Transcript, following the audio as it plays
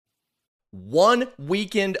One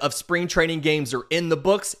weekend of spring training games are in the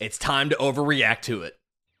books. It's time to overreact to it.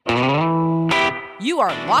 You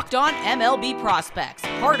are Locked On MLB Prospects,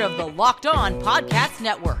 part of the Locked On Podcast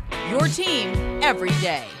Network, your team every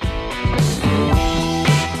day.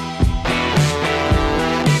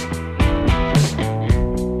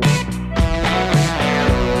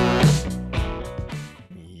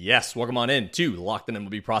 Yes, welcome on in to Locked On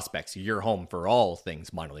MLB Prospects, your home for all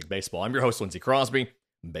things minor league baseball. I'm your host, Lindsey Crosby,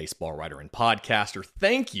 baseball writer and podcaster.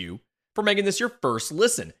 Thank you for making this your first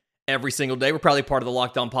listen. Every single day, we're probably part of the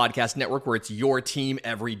Locked On Podcast Network, where it's your team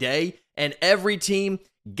every day, and every team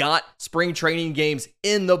got spring training games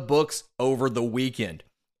in the books over the weekend.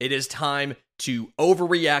 It is time to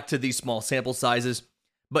overreact to these small sample sizes,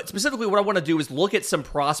 but specifically what I want to do is look at some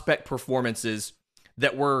prospect performances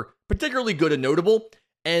that were particularly good and notable,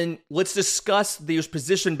 and let's discuss these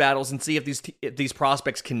position battles and see if these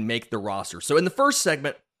prospects can make the roster. So in the first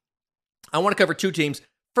segment, I want to cover two teams.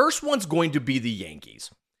 First one's going to be the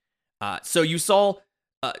Yankees. So you saw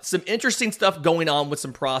some interesting stuff going on with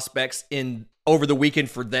some prospects over the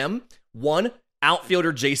weekend for them. One,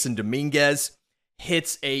 outfielder Jasson Dominguez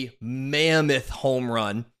hits a mammoth home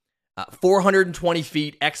run, 420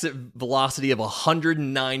 feet, exit velocity of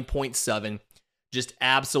 109.7. Just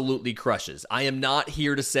absolutely crushes. I am not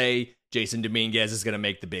here to say Jasson Dominguez is going to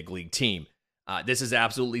make the big league team. This is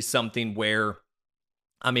absolutely something where,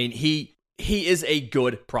 I mean, he is a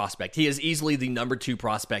good prospect. He is easily the number 2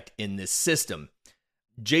 prospect in this system.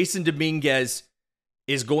 Jasson Dominguez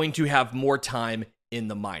is going to have more time in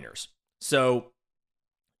the minors. So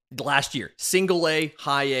last year, single A,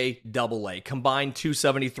 high A, double A, combined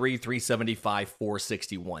 273, 375,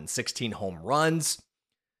 461, 16 home runs,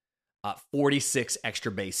 46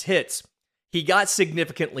 extra base hits. He got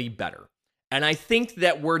significantly better. And I think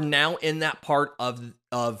that we're now in that part of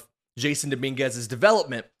Jasson Dominguez's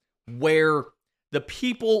development where the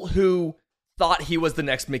people who thought he was the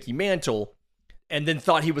next Mickey Mantle and then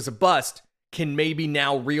thought he was a bust can maybe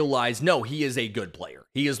now realize, no, he is a good player.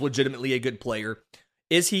 He is legitimately a good player.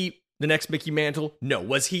 Is he the next Mickey Mantle? No.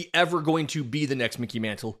 Was he ever going to be the next Mickey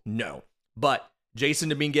Mantle? No. But Jasson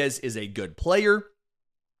Dominguez is a good player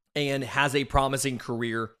and has a promising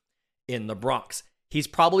career in the Bronx. He's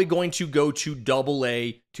probably going to go to Double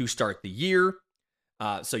A to start the year.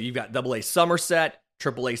 So you've got Double A Somerset,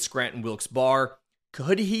 Triple A Scranton Wilkes-Barre.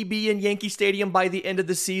 Could he be in Yankee Stadium by the end of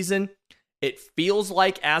the season? It feels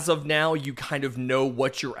like as of now, you kind of know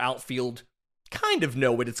what your outfield, kind of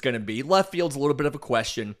know what it's going to be. Left field's a little bit of a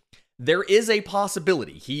question. There is a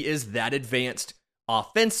possibility he is that advanced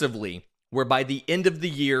offensively, where by the end of the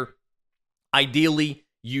year, ideally,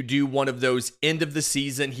 you do one of those end of the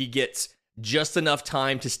season. He gets just enough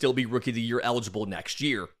time to still be Rookie of the Year eligible next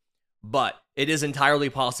year. But it is entirely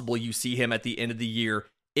possible you see him at the end of the year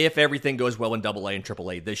if everything goes well in Double A and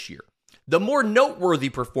Triple A this year. The more noteworthy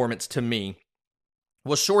performance to me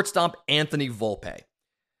was shortstop Anthony Volpe.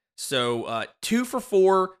 So 2 for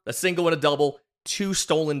 4, a single and a double, 2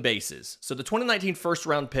 stolen bases. So the 2019 first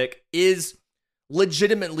round pick is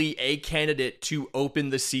legitimately a candidate to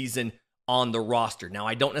open the season on the roster. Now,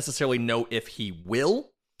 I don't necessarily know if he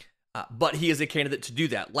will, but he is a candidate to do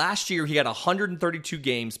that. Last year, he had 132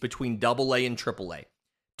 games between Double A and Triple A.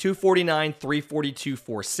 249, 342,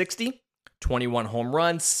 460, 21 home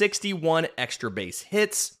runs, 61 extra base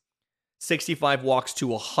hits, 65 walks to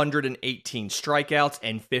 118 strikeouts,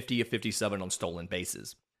 and 50 of 57 on stolen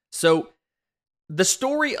bases. So, the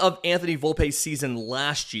story of Anthony Volpe's season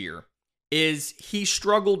last year is he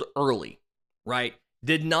struggled early, right?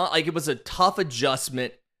 It was a tough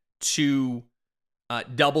adjustment to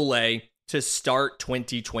Double A to start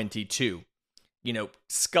 2022.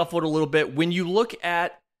 Scuffled a little bit. When you look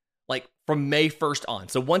at from May 1st on,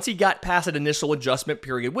 so once he got past that initial adjustment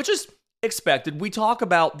period, which is expected, we talk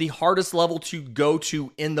about the hardest level to go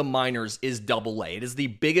to in the minors is Double A. It is the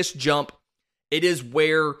biggest jump. It is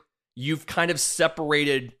where you've kind of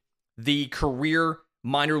separated the career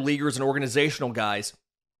minor leaguers and organizational guys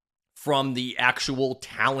from the actual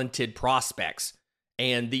talented prospects,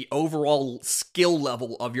 and the overall skill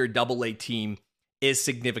level of your Double A team is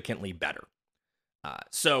significantly better.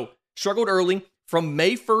 So struggled early. From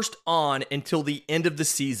May 1st on until the end of the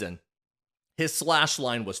season, his slash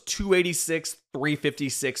line was 286,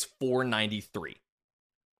 356, 493.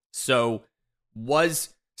 So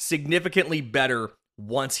was significantly better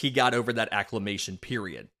once he got over that acclimation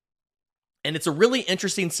period. And it's a really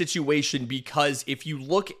interesting situation because if you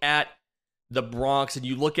look at the Bronx and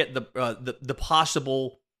you look at the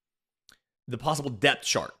possible depth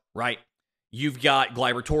chart, right? You've got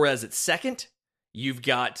Gleyber Torres at second. You've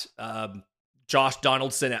got Josh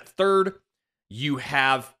Donaldson at third. you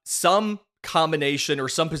have some combination or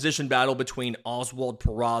some position battle between Oswald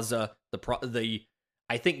Peraza, the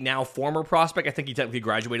I think now former prospect. I think he technically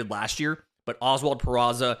graduated last year, but Oswald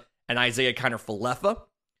Peraza and Isaiah Kiner-Falefa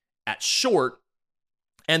at short.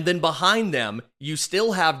 And then behind them, you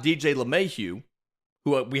still have DJ LeMahieu,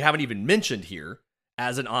 who we haven't even mentioned here,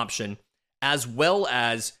 as an option, as well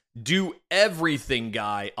as do everything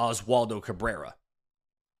guy Oswaldo Cabrera.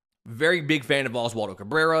 Very big fan of Oswaldo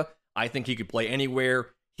Cabrera. I think he could play anywhere.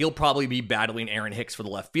 He'll probably be battling Aaron Hicks for the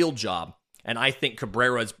left field job. And I think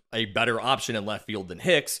Cabrera is a better option in left field than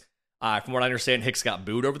Hicks. From what I understand, Hicks got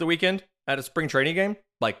booed over the weekend at a spring training game,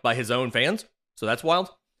 like by his own fans. So that's wild.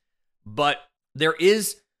 But there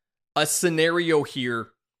is a scenario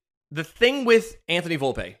here. The thing with Anthony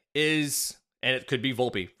Volpe is, and it could be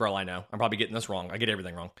Volpe for all I know, I'm probably getting this wrong. I get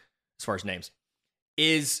everything wrong as far as names,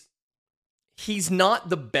 is he's not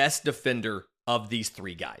the best defender of these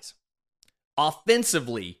three guys.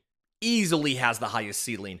 Offensively, easily has the highest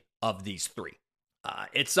ceiling of these three.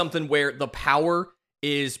 It's something where the power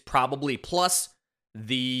is probably plus,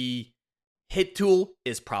 the hit tool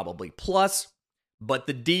is probably plus, but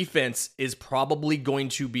the defense is probably going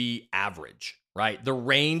to be average, right? The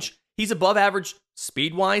range, he's above average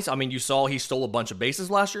speed-wise. I mean, you saw he stole a bunch of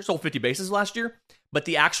bases last year, stole 50 bases last year, but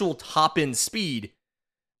the actual top-end speed,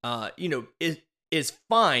 is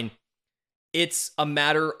fine. It's a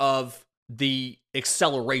matter of the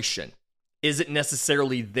acceleration isn't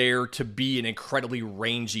necessarily there to be an incredibly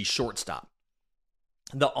rangy shortstop.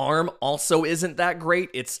 The arm also isn't that great.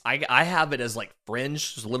 I have it as like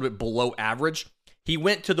fringe, just a little bit below average. He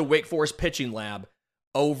went to the Wake Forest pitching lab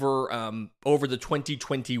over the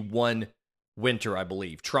 2021 winter, I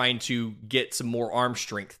believe, trying to get some more arm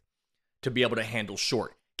strength to be able to handle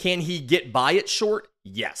short. Can he get by at short?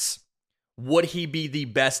 Yes. Would he be the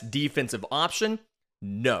best defensive option?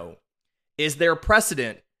 No. Is there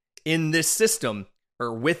precedent in this system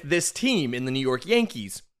or with this team in the New York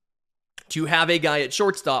Yankees to have a guy at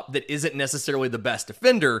shortstop that isn't necessarily the best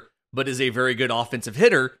defender, but is a very good offensive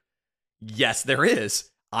hitter? Yes, there is.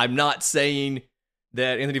 I'm not saying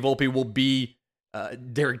that Anthony Volpe will be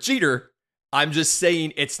Derek Jeter. I'm just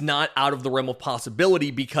saying it's not out of the realm of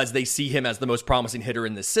possibility because they see him as the most promising hitter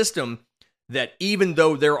in this system, that even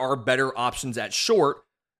though there are better options at short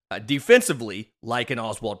defensively, like an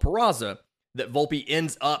Oswald Peraza, that Volpe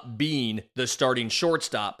ends up being the starting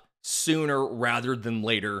shortstop sooner rather than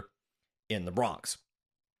later in the Bronx.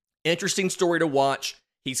 Interesting story to watch.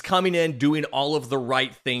 He's coming in doing all of the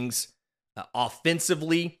right things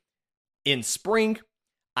offensively in spring.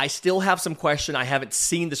 I still have some question. I haven't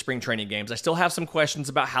seen the spring training games. I still have some questions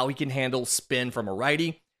about how he can handle spin from a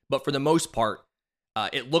righty, but for the most part,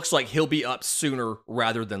 it looks like he'll be up sooner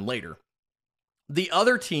rather than later. The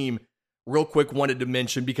other team, real quick, wanted to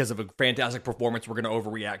mention because of a fantastic performance we're going to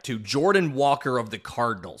overreact to, Jordan Walker of the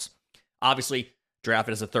Cardinals. Obviously,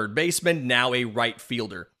 drafted as a third baseman, now a right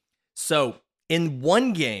fielder. So, in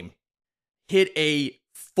one game, hit a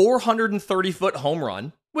 430-foot home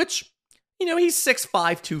run, which, he's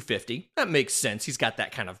 6'5", 250. That makes sense. He's got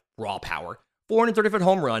that kind of raw power. 430-foot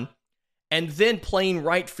home run. And then playing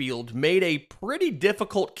right field, made a pretty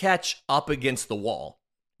difficult catch up against the wall.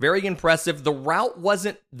 Very impressive. The route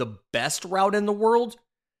wasn't the best route in the world,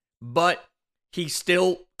 but he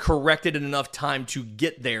still corrected in enough time to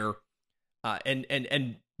get there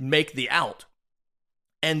and make the out.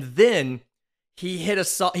 And then he hit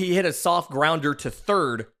a soft grounder to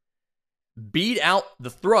third, beat out the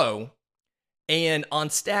throw, and on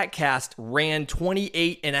StatCast ran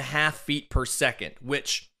 28.5 feet per second,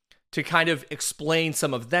 which, to kind of explain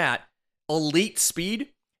some of that, elite speed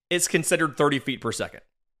is considered 30 feet per second.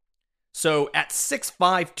 So at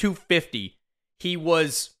 6'5", 250, he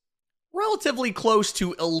was relatively close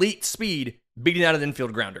to elite speed beating out an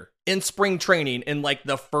infield grounder in spring training in like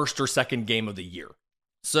the first or second game of the year.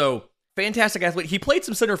 So fantastic athlete. He played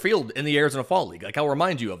some center field in the Arizona Fall League. Like, I'll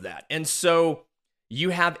remind you of that. And so you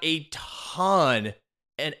have an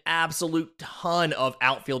absolute ton of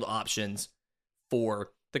outfield options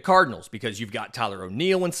for the Cardinals because you've got Tyler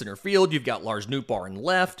O'Neill in center field. You've got Lars Nootbaar in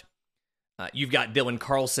left. You've got Dylan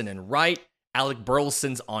Carlson in right. Alec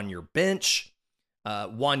Burleson's on your bench.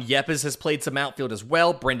 Juan Yepes has played some outfield as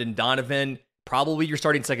well. Brendan Donovan, probably your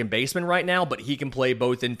starting second baseman right now, but he can play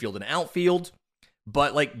both infield and outfield.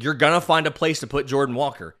 But you're going to find a place to put Jordan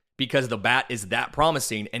Walker because the bat is that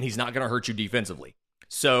promising and he's not going to hurt you defensively.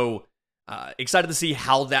 So excited to see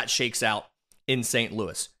how that shakes out in St.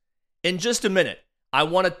 Louis. In just a minute, I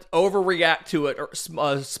want to overreact to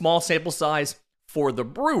a small sample size for the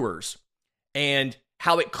Brewers and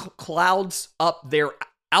how it clouds up their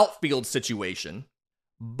outfield situation.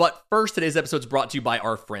 But first, today's episode is brought to you by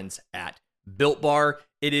our friends at Built Bar.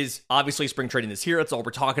 It is obviously spring training is here. That's all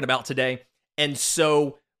we're talking about today. And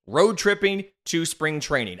so road tripping to spring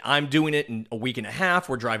training. I'm doing it in a week and a half.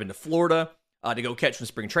 We're driving to Florida to go catch some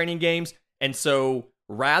spring training games. And so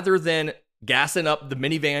rather than gassing up the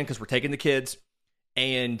minivan because we're taking the kids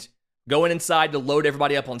and going inside to load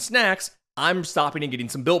everybody up on snacks, I'm stopping and getting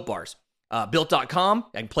some Built Bars. Built.com.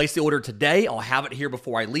 I can place the order today. I'll have it here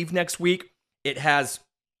before I leave next week. It has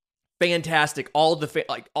fantastic, all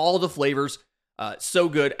the flavors. So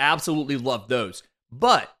good. Absolutely love those.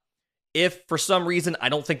 But if for some reason I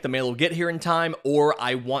don't think the mail will get here in time, or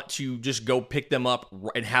I want to just go pick them up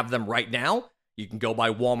and have them right now, you can go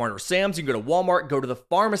by Walmart or Sam's. You can go to Walmart, go to the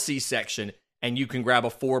pharmacy section, and you can grab a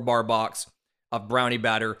 4-bar box of brownie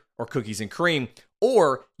batter or cookies and cream.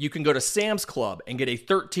 Or you can go to Sam's Club and get a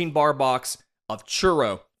 13-bar box of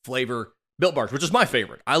churro flavor Built Bars, which is my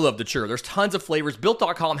favorite. I love the churro. There's tons of flavors.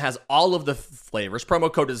 Built.com has all of the flavors.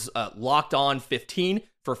 Promo code is LOCKEDON15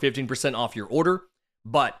 for 15% off your order.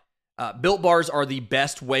 But Built Bars are the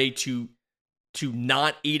best way to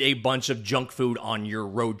not eat a bunch of junk food on your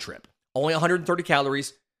road trip. Only 130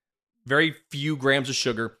 calories, very few grams of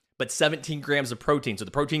sugar, but 17 grams of protein. So the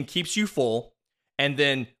protein keeps you full. And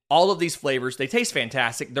then all of these flavors, they taste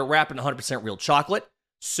fantastic. They're wrapped in 100% real chocolate.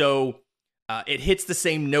 So it hits the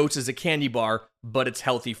same notes as a candy bar, but it's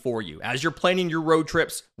healthy for you. As you're planning your road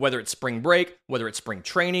trips, whether it's spring break, whether it's spring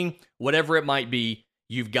training, whatever it might be,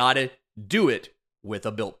 you've got to do it with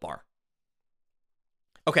a Built Bar.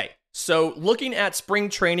 Okay, so looking at spring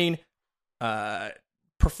training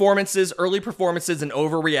performances, early performances, and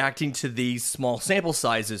overreacting to these small sample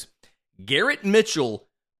sizes, Garrett Mitchell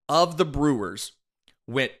of the Brewers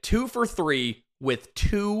went 2 for 3 with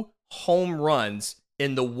 2 home runs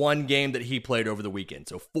in the one game that he played over the weekend.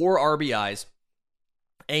 So 4 RBIs.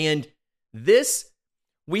 And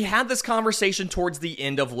we had this conversation towards the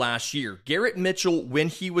end of last year. Garrett Mitchell, when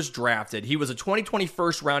he was drafted, he was a 2020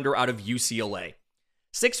 first rounder out of UCLA.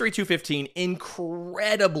 6'3", 215,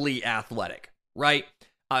 incredibly athletic, right?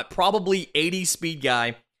 Probably 80 speed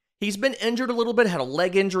guy. He's been injured a little bit, had a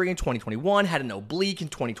leg injury in 2021, had an oblique in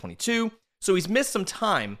 2022. So he's missed some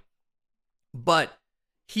time, but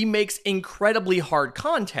he makes incredibly hard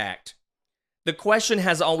contact. The question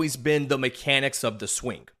has always been the mechanics of the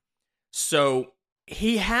swing. So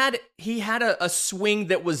he had a swing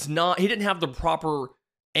that was not, he didn't have the proper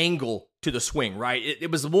angle to the swing, right? It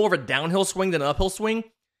was more of a downhill swing than an uphill swing.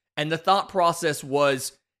 And the thought process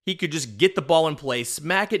was he could just get the ball in play,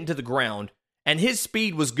 smack it into the ground, and his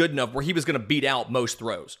speed was good enough where he was going to beat out most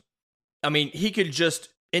throws. I mean, he could just,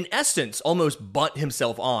 in essence, almost bunt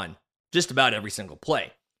himself on just about every single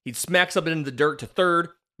play. He'd smack something into the dirt to third,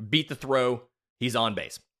 beat the throw, he's on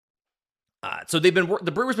base. So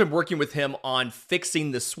the Brewers been working with him on fixing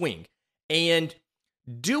the swing. And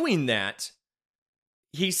doing that,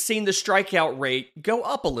 he's seen the strikeout rate go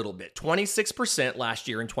up a little bit, 26% last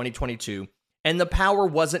year in 2022, and the power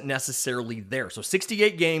wasn't necessarily there. So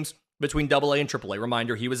 68 games between AA and AAA.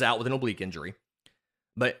 Reminder, he was out with an oblique injury.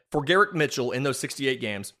 But for Garrett Mitchell in those 68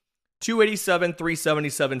 games, 287,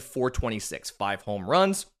 377, 426, 5 home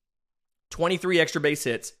runs, 23 extra base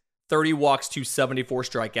hits, 30 walks to 74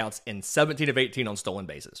 strikeouts, and 17 of 18 on stolen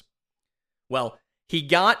bases. Well, he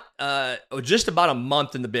got just about a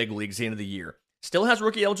month in the big leagues at the end of the year. Still has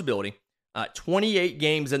rookie eligibility, 28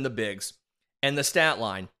 games in the bigs, and the stat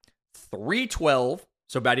line, 312,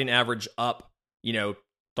 so batting average up,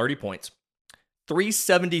 30 points.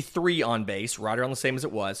 373 on base, right around the same as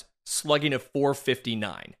it was. Slugging of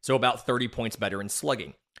 459, so about 30 points better in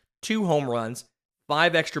slugging. 2 home runs,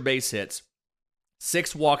 5 extra base hits,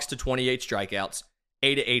 6 walks to 28 strikeouts,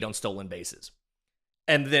 8 of 8 on stolen bases.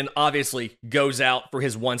 And then obviously goes out for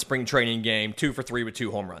his one spring training game, 2 for 3 with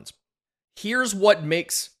 2 home runs. Here's what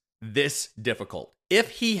makes this difficult.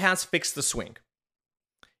 If he has fixed the swing,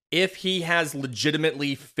 if he has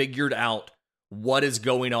legitimately figured out what is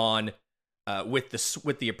going on with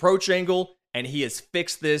the approach angle, and he has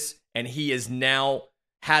fixed this, and he is now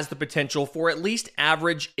has the potential for at least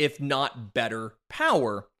average, if not better,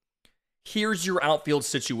 power. Here's your outfield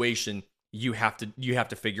situation you have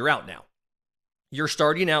to figure out now. Your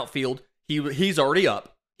starting outfield, he's already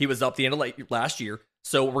up. He was up the end of last year,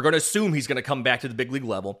 so we're going to assume he's going to come back to the big league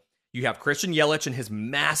level. You have Christian Yelich and his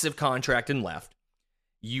massive contract in left.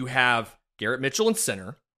 You have Garrett Mitchell in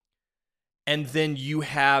center. And then you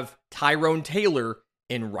have Tyrone Taylor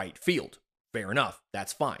in right field. Fair enough.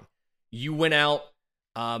 That's fine. You went out,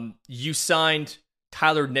 you signed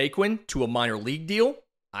Tyler Naquin to a minor league deal,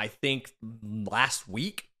 I think last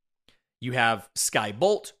week. You have Sky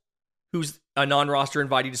Bolt, who's a non-roster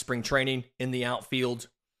invitee to spring training in the outfield.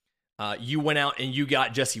 You went out and you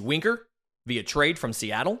got Jesse Winker via trade from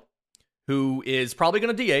Seattle, who is probably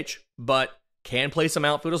going to DH, but can play some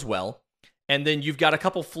outfield as well. And then you've got a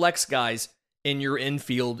couple flex guys in your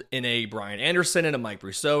infield in a Brian Anderson and a Mike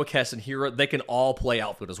Brousseau, Keston Hiura. They can all play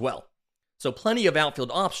outfield as well. So plenty of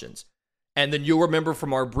outfield options. And then you'll remember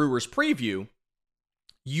from our Brewers preview,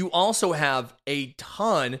 you also have a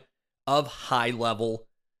ton of high-level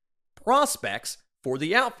prospects for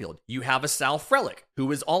the outfield. You have a Sal Frelick,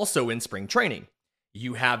 who is also in spring training.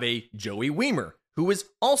 You have a Joey Wiemer, who is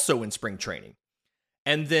also in spring training.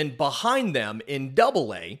 And then behind them in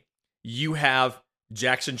Double-A, you have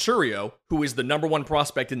Jackson Chourio, who is the number one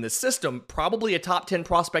prospect in the system, probably a top 10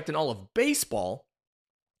 prospect in all of baseball.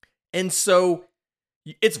 And so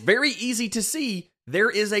it's very easy to see there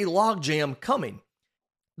is a logjam coming.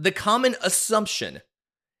 The common assumption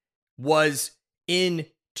was in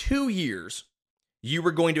 2 years, you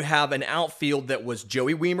were going to have an outfield that was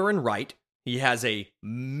Joey Wiemer in right. He has a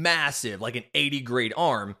massive, like an 80 grade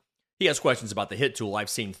arm. He has questions about the hit tool. I've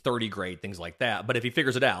seen 30 grade, things like that. But if he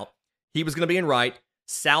figures it out, he was going to be in right,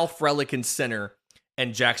 Sal Frelick in center,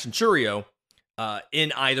 and Jackson Chourio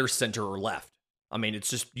in either center or left. I mean, it's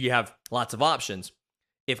just, you have lots of options.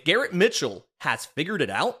 If Garrett Mitchell has figured it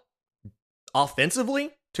out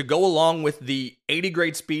offensively to go along with the 80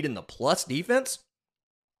 grade speed and the plus defense,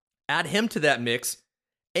 add him to that mix,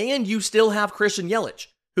 and you still have Christian Yelich,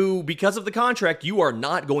 who, because of the contract, you are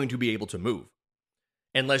not going to be able to move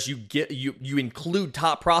unless you include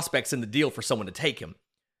top prospects in the deal for someone to take him.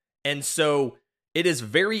 And so it is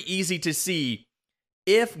very easy to see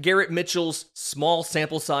if Garrett Mitchell's small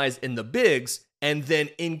sample size in the bigs and then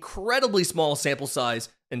incredibly small sample size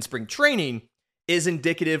in spring training is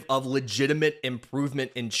indicative of legitimate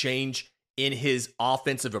improvement and change in his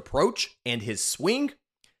offensive approach and his swing.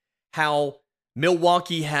 How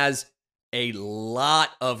Milwaukee has a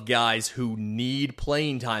lot of guys who need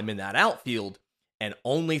playing time in that outfield and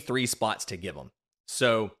only 3 spots to give them.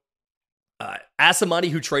 So, as somebody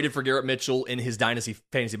who traded for Garrett Mitchell in his Dynasty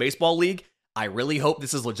Fantasy Baseball League, I really hope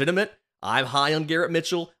this is legitimate. I'm high on Garrett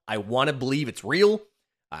Mitchell. I want to believe it's real.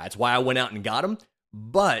 That's why I went out and got him.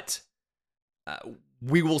 But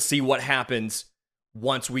we will see what happens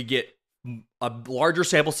once we get a larger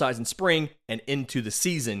sample size in spring and into the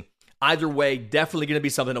season. Either way, definitely going to be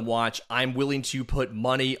something to watch. I'm willing to put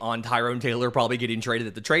money on Tyrone Taylor probably getting traded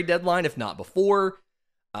at the trade deadline, if not before.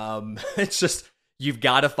 It's just, you've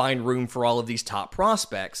got to find room for all of these top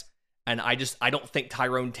prospects. And I don't think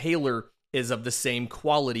Tyrone Taylor is of the same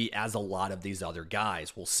quality as a lot of these other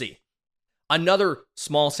guys. We'll see. Another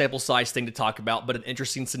small sample size thing to talk about, but an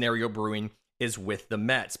interesting scenario brewing, is with the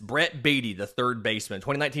Mets. Brett Baty, the third baseman,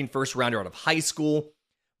 2019 first rounder out of high school.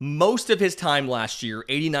 Most of his time last year,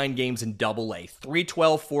 89 games in Double-A,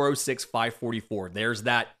 312, 406, 544. There's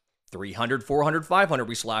that 300, 400,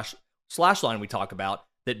 500 slash line we talk about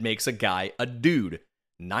that makes a guy a dude.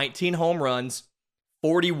 19 home runs,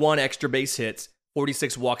 41 extra base hits,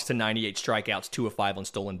 46 walks to 98 strikeouts, 2 of 5 on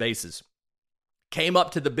stolen bases. Came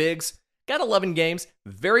up to the bigs, got 11 games.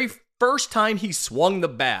 Very first time he swung the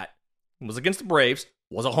bat was against the Braves,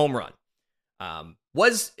 was a home run.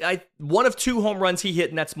 Was one of 2 home runs he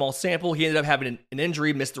hit in that small sample. He ended up having an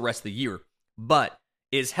injury, missed the rest of the year. But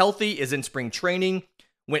is healthy, is in spring training,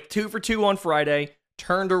 went 2 for 2 on Friday,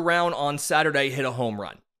 turned around on Saturday, hit a home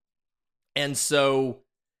run. And so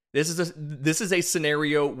this is a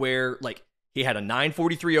scenario where, like, he had a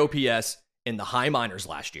 943 OPS in the high minors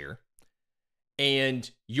last year. And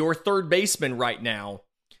your third baseman right now,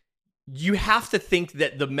 you have to think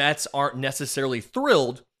that the Mets aren't necessarily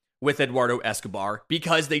thrilled with Eduardo Escobar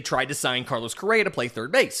because they tried to sign Carlos Correa to play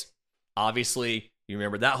third base. Obviously, you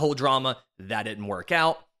remember that whole drama. That didn't work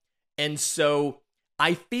out. And so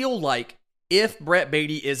I feel like if Brett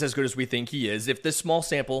Baty is as good as we think he is, if this small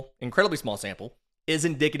sample, incredibly small sample, is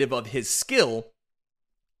indicative of his skill,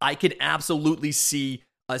 I could absolutely see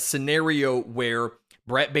a scenario where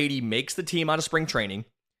Brett Baty makes the team out of spring training,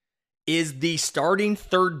 is the starting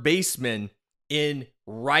third baseman in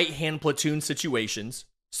right-hand platoon situations.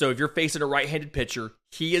 So if you're facing a right-handed pitcher,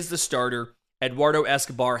 he is the starter. Eduardo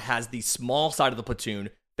Escobar has the small side of the platoon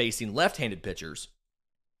facing left-handed pitchers.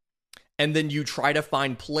 And then you try to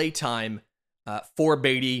find playtime for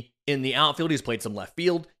Baty in the outfield. He's played some left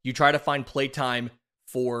field. You try to find playtime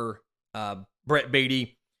for Brett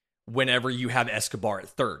Baty whenever you have Escobar at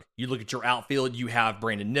third. You look at your outfield, you have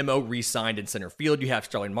Brandon Nimmo re-signed in center field. You have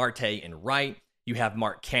Starling Marte in right. You have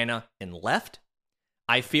Mark Canha in left.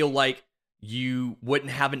 I feel like you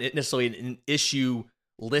wouldn't have necessarily an issue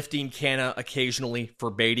lifting Canha occasionally for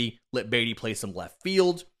Baty. Let Baty play some left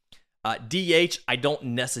field. DH, I don't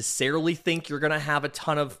necessarily think you're going to have a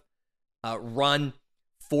ton of run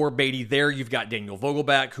for Beatty there. You've got Daniel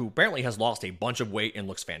Vogelbach, who apparently has lost a bunch of weight and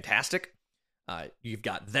looks fantastic. You've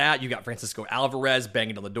got that. You've got Francisco Alvarez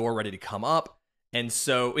banging on the door, ready to come up. And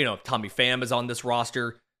so, Tommy Pham is on this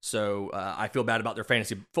roster. So I feel bad about their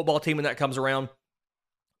fantasy football team when that comes around.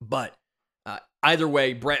 But either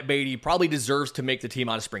way, Brett Beatty probably deserves to make the team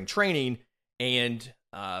out of spring training and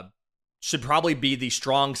should probably be the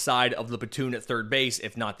strong side of the platoon at third base,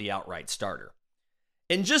 if not the outright starter.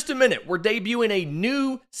 In just a minute, we're debuting a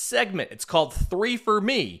new segment. It's called 3 for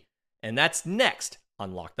Me, and that's next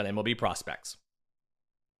on Locked On MLB Prospects.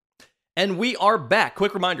 And we are back.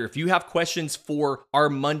 Quick reminder, if you have questions for our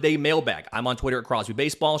Monday mailbag, I'm on Twitter at Crosby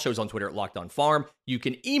Baseball, show's on Twitter at Locked On Farm. You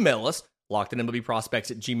can email us,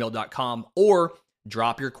 lockedonmlbprospects@gmail.com, or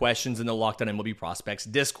drop your questions in the Locked On MLB Prospects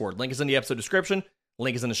Discord. Link is in the episode description.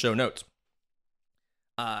 Link is in the show notes.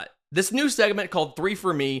 This new segment called 3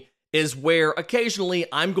 for Me is where occasionally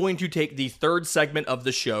I'm going to take the third segment of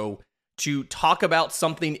the show to talk about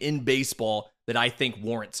something in baseball that I think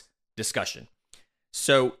warrants discussion.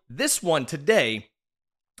 So this one today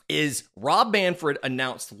is Rob Manfred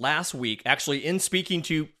announced last week, actually in speaking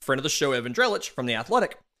to friend of the show, Evan Drellich from The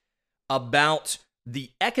Athletic, about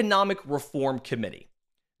the Economic Reform Committee.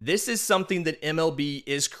 This is something that MLB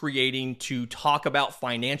is creating to talk about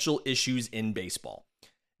financial issues in baseball.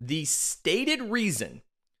 The stated reason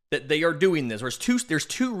that they are doing this, there's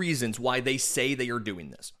two reasons why they say they are doing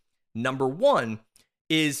this. Number one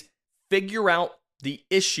is figure out the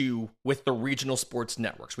issue with the regional sports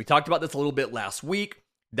networks. We talked about this a little bit last week.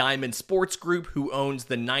 Diamond Sports Group, who owns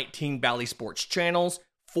the 19 Bally Sports channels,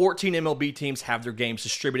 14 MLB teams have their games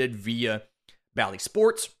distributed via Bally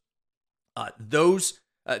Sports.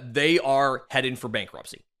 They are heading for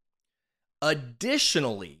bankruptcy.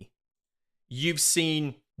 Additionally, you've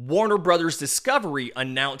seen Warner Brothers Discovery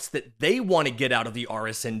announce that they want to get out of the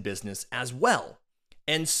RSN business as well.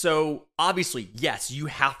 And so, obviously, yes, you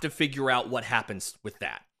have to figure out what happens with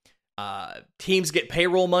that. Teams get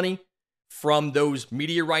payroll money from those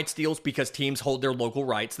media rights deals because teams hold their local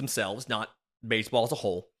rights themselves, not baseball as a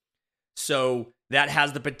whole. So that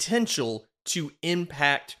has the potential to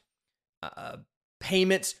impact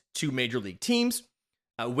payments to major league teams,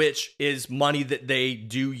 which is money that they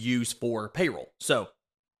do use for payroll. So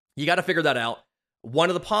you got to figure that out. One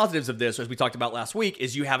of the positives of this, as we talked about last week,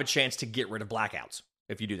 is you have a chance to get rid of blackouts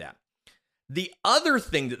if you do that. The other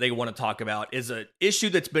thing that they want to talk about is an issue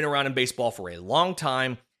that's been around in baseball for a long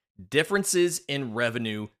time: differences in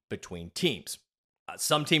revenue between teams.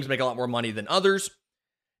 Some teams make a lot more money than others.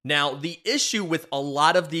 Now, the issue with a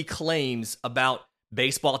lot of the claims about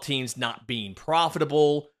baseball teams not being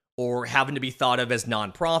profitable or having to be thought of as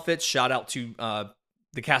nonprofits, shout out to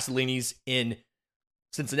the Castellinis in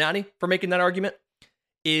Cincinnati for making that argument,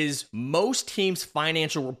 is most teams'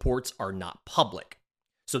 financial reports are not public.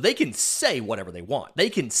 So they can say whatever they want. They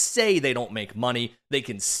can say they don't make money. They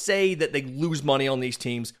can say that they lose money on these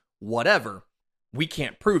teams, whatever. We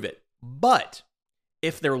can't prove it. But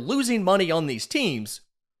if they're losing money on these teams,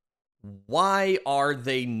 why are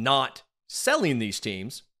they not selling these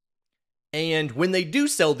teams? And when they do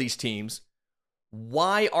sell these teams,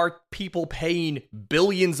 why are people paying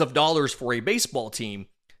billions of dollars for a baseball team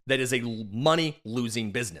that is a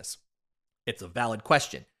money-losing business? It's a valid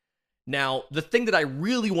question. Now, the thing that I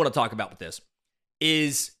really want to talk about with this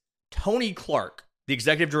is Tony Clark, the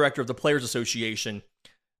executive director of the Players Association,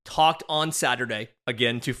 talked on Saturday,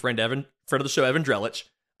 again, to friend of the show, Evan Drellich,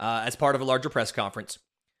 as part of a larger press conference,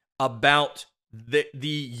 about the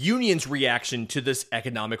union's reaction to this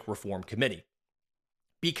Economic Reform Committee.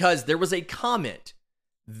 Because there was a comment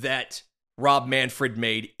that Rob Manfred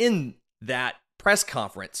made in that press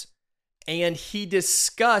conference, and he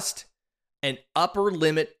discussed an upper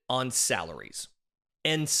limit on salaries.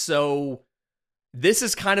 And so this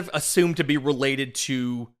is kind of assumed to be related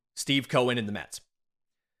to Steve Cohen and the Mets.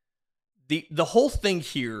 The whole thing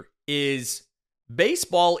here is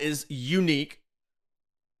baseball is unique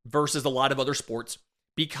versus a lot of other sports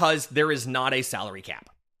because there is not a salary cap.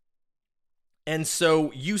 And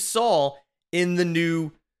so you saw in the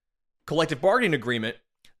new collective bargaining agreement,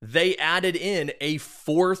 they added in a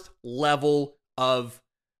fourth level of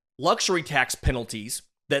luxury tax penalties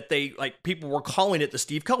that people were calling it the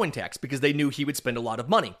Steve Cohen tax because they knew he would spend a lot of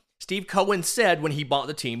money. Steve Cohen said when he bought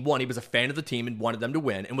the team, one, he was a fan of the team and wanted them to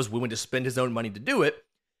win and was willing to spend his own money to do it.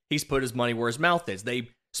 He's put his money where his mouth is. They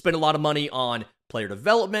spend a lot of money on player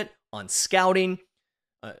development, on scouting,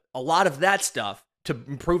 a lot of that stuff to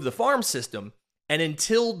improve the farm system. And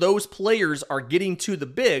until those players are getting to the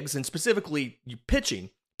bigs, and specifically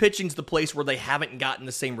pitching pitching's the place where they haven't gotten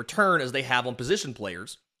the same return as they have on position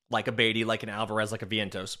players, like a Beatty, like an Alvarez, like a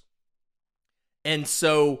Vientos. And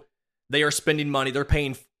so they are spending money. They're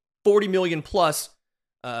paying $40 million plus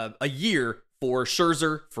a year for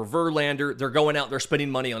Scherzer, for Verlander. They're going out, they're spending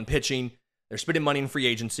money on pitching. They're spending money in free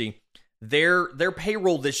agency. Their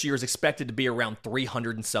payroll this year is expected to be around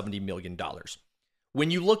 $370 million. When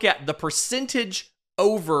you look at the percentage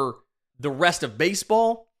over the rest of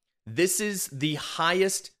baseball, this is the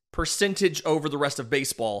highest percentage over the rest of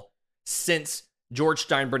baseball since George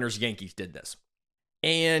Steinbrenner's Yankees did this.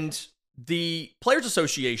 And the Players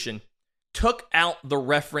Association took out the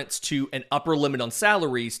reference to an upper limit on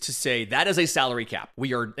salaries to say that is a salary cap. I'm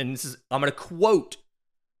going to quote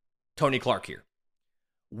Tony Clark here.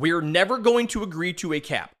 We're never going to agree to a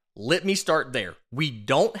cap. Let me start there. We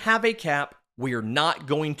don't have a cap. We are not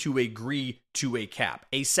going to agree to a cap.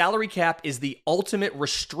 A salary cap is the ultimate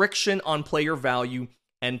restriction on player value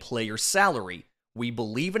and player salary. We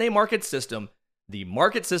believe in a market system. The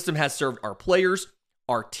market system has served our players,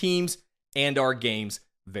 our teams, and our games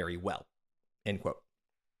very well. End quote.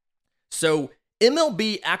 So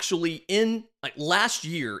MLB actually last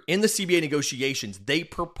year in the CBA negotiations, they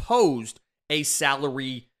proposed a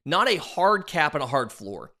salary, not a hard cap and a hard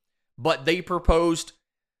floor, but they proposed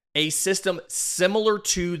a system similar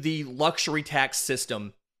to the luxury tax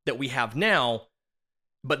system that we have now,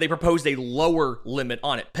 but they proposed a lower limit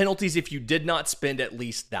on it. Penalties if you did not spend at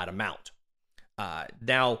least that amount.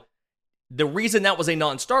 Now, the reason that was a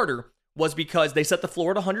non-starter was because they set the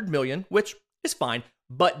floor at $100 million, which is fine,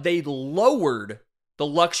 but they lowered the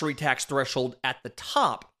luxury tax threshold at the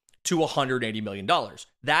top to $180 million.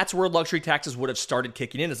 That's where luxury taxes would have started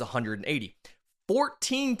kicking in, as $180.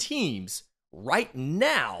 14 teams right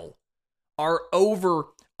now are over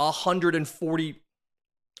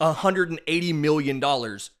 $180 million,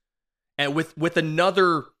 and with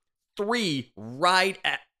another 3 right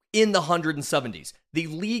in the 170s. The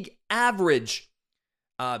league average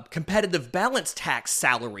competitive balance tax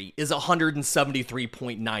salary is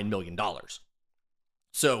 $173.9 million.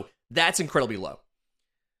 So that's incredibly low.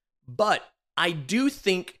 But I do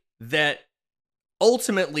think that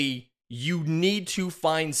ultimately you need to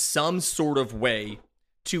find some sort of way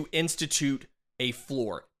to institute a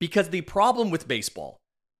floor. Because the problem with baseball,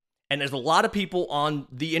 and there's a lot of people on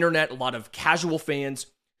the internet, a lot of casual fans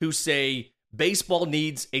who say baseball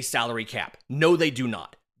needs a salary cap. No, they do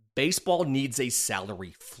not. Baseball needs a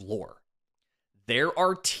salary floor. There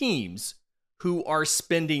are teams who are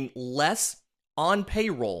spending less on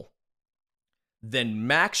payroll than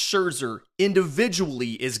Max Scherzer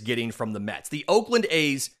individually is getting from the Mets. The Oakland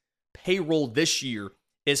A's payroll this year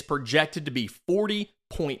is projected to be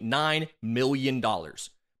 $40.9 million.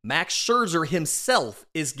 Max Scherzer himself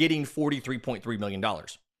is getting $43.3 million.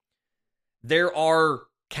 There are,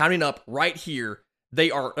 counting up right here,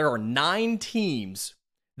 there are 9 teams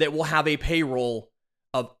that will have a payroll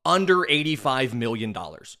of under $85 million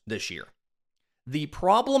this year. The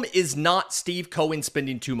problem is not Steve Cohen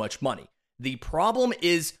spending too much money. The problem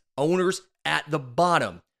is owners at the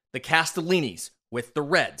bottom, the Castellinis with the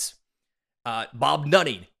Reds, Bob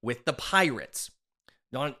Nutting with the Pirates,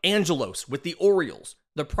 Don Angelos with the Orioles.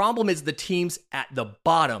 The problem is the teams at the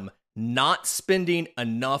bottom not spending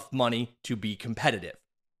enough money to be competitive.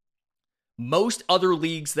 Most other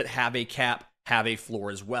leagues that have a cap have a floor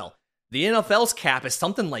as well. The NFL's cap is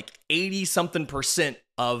something like 80-something%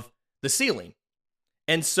 of the ceiling.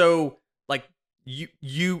 And so, like,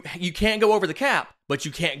 you can't go over the cap, but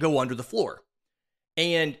you can't go under the floor.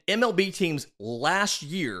 And MLB teams last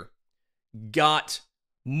year got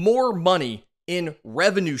more money in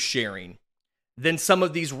revenue sharing than some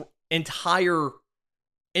of these entire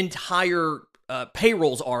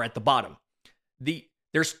payrolls are at the bottom.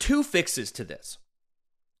 There's 2 fixes to this.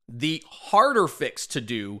 The harder fix to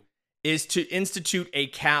do is to institute a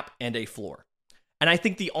cap and a floor. And I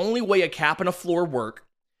think the only way a cap and a floor work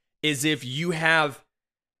is if you have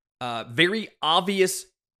very obvious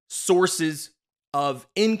sources of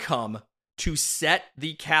income to set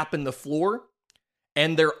the cap and the floor,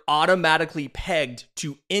 and they're automatically pegged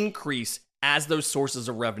to increase as those sources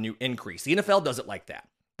of revenue increase. The NFL does it like that.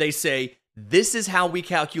 They say, this is how we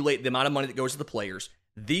calculate the amount of money that goes to the players.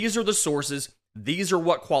 These are the sources. These are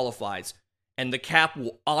what qualifies. And the cap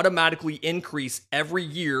will automatically increase every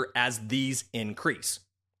year as these increase.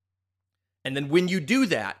 And then when you do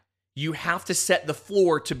that, you have to set the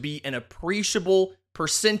floor to be an appreciable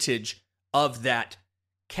percentage of that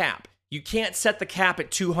cap. You can't set the cap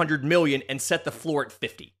at $200 million and set the floor at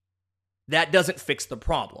 50. That doesn't fix the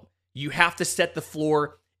problem. You have to set the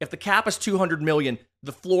floor. If the cap is $200 million,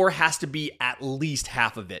 the floor has to be at least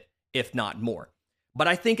half of it, if not more. But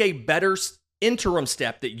I think a better interim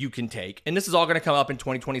step that you can take, and this is all going to come up in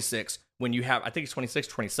 2026 when you have, I think it's 26,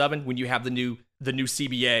 27, when you have the new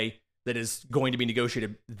CBA that is going to be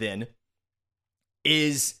negotiated then,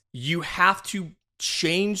 is you have to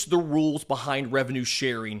change the rules behind revenue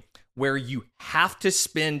sharing where you have to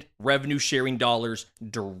spend revenue sharing dollars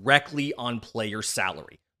directly on player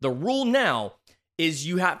salary. The rule now is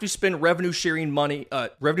you have to spend revenue sharing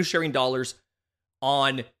dollars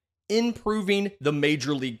on improving the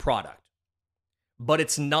major league product, but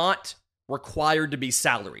it's not required to be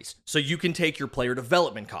salaries. So you can take your player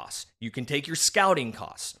development costs, you can take your scouting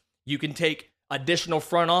costs, you can take additional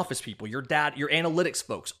front office people, your analytics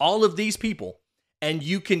folks, all of these people, and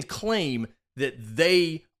you can claim that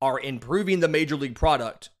they are improving the major league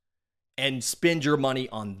product and spend your money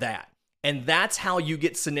on that. And that's how you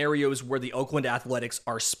get scenarios where the Oakland Athletics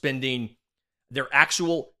are spending their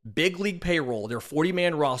actual big league payroll. Their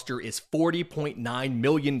 40-man roster is $40.9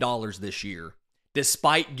 million this year,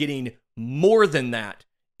 despite getting more than that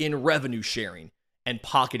in revenue sharing and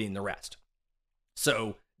pocketing the rest.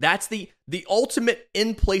 So that's the ultimate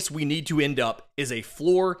in place we need to end up is a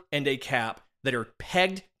floor and a cap that are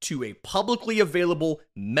pegged to a publicly available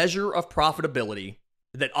measure of profitability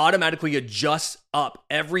that automatically adjusts up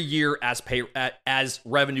every year as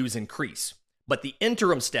revenues increase. But the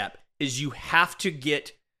interim step is you have to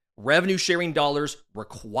get revenue sharing dollars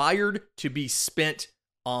required to be spent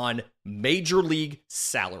on major league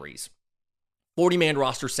salaries, 40-man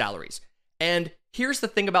roster salaries. And here's the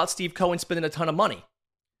thing about Steve Cohen spending a ton of money.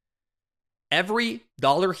 Every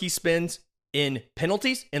dollar he spends in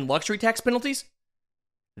penalties, in luxury tax penalties,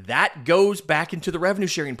 that goes back into the revenue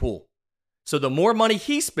sharing pool. So the more money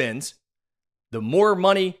he spends, the more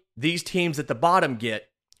money these teams at the bottom get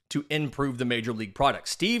to improve the major league product.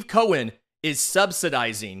 Steve Cohen is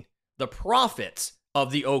subsidizing the profits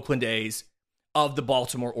of the Oakland A's, of the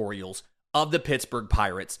Baltimore Orioles, of the Pittsburgh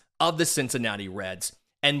Pirates, of the Cincinnati Reds.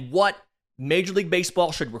 And what Major League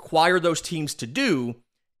Baseball should require those teams to do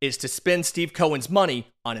is to spend Steve Cohen's money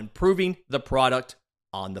on improving the product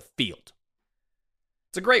on the field.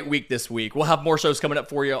 It's a great week this week. We'll have more shows coming up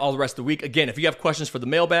for you all the rest of the week. Again, if you have questions for the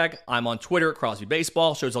mailbag, I'm on Twitter at Crosby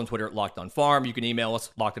Baseball. Shows on Twitter at Locked On Farm. You can email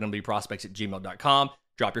us, lockedonmlbprospects@gmail.com.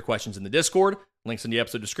 Drop your questions in the Discord. Links in the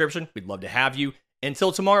episode description. We'd love to have you.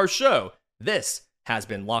 Until tomorrow's show, this has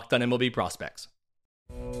been Locked On MLB Prospects.